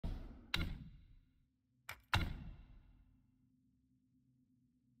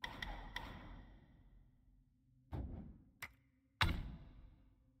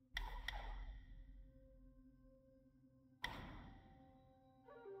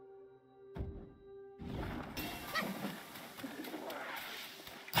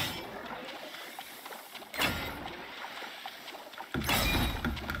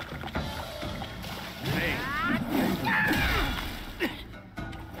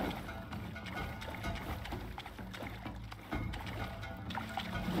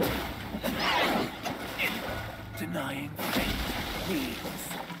defying fate needs.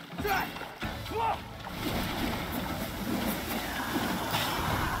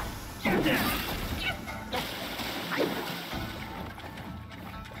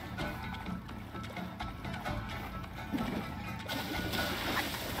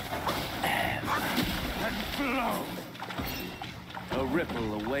 And flow. A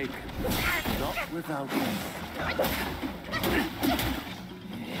ripple awakens, not without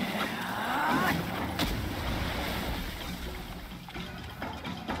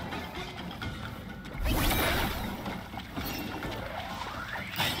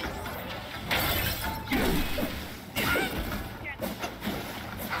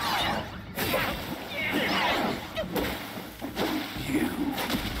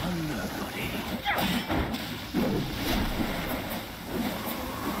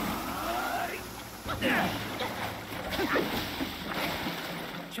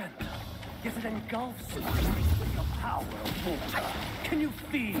gentle, yet it engulfs you with the power of water. Can you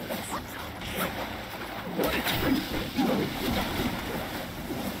feel it?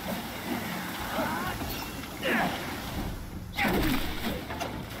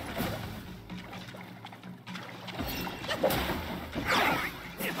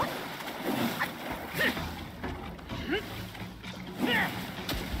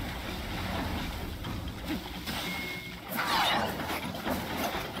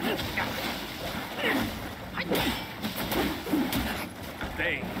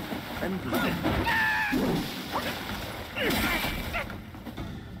 Pain and blood.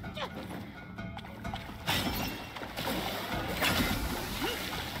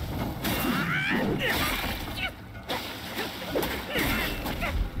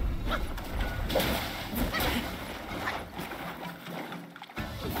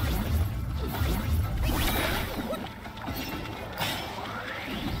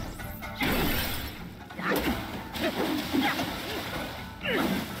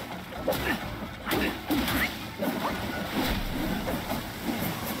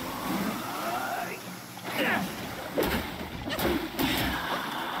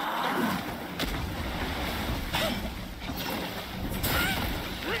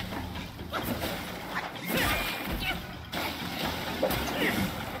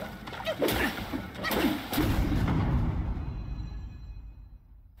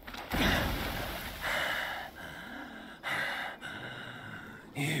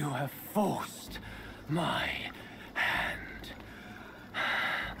 You have forced my hand.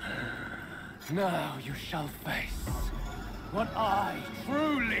 Now you shall face what I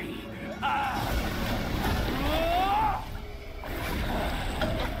truly am.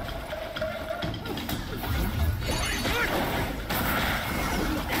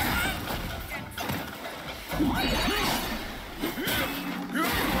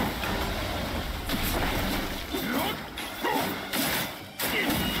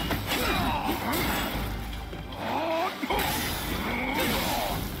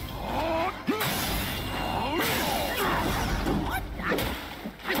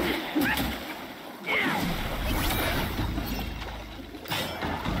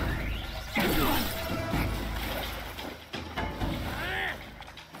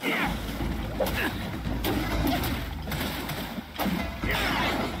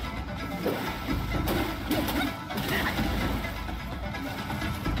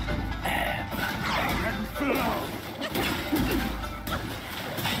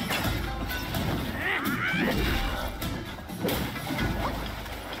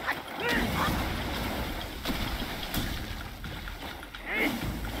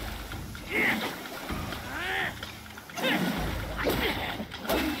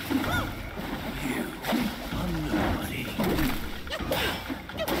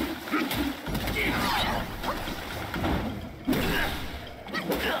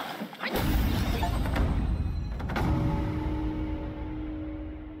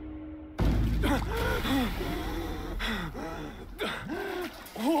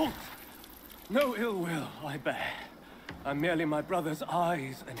 Halt! No ill will I bear. I'm merely my brother's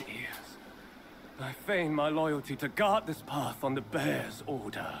eyes and ears. I feign my loyalty to guard this path on the bear's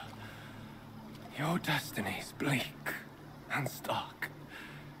order. Your destiny's bleak and stark.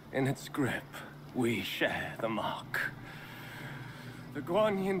 In its grip, we share the mark. The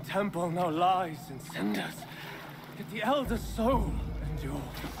Guanyin temple now lies in cinders, yet the elder soul endures.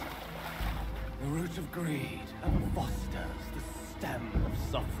 The root of greed ever fosters the stem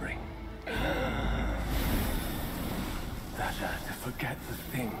of suffering. Better to forget the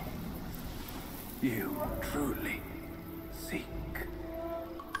thing you truly seek.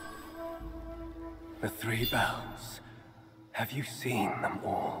 The three bells. Have you seen them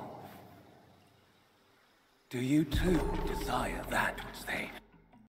all? Do you too desire that which they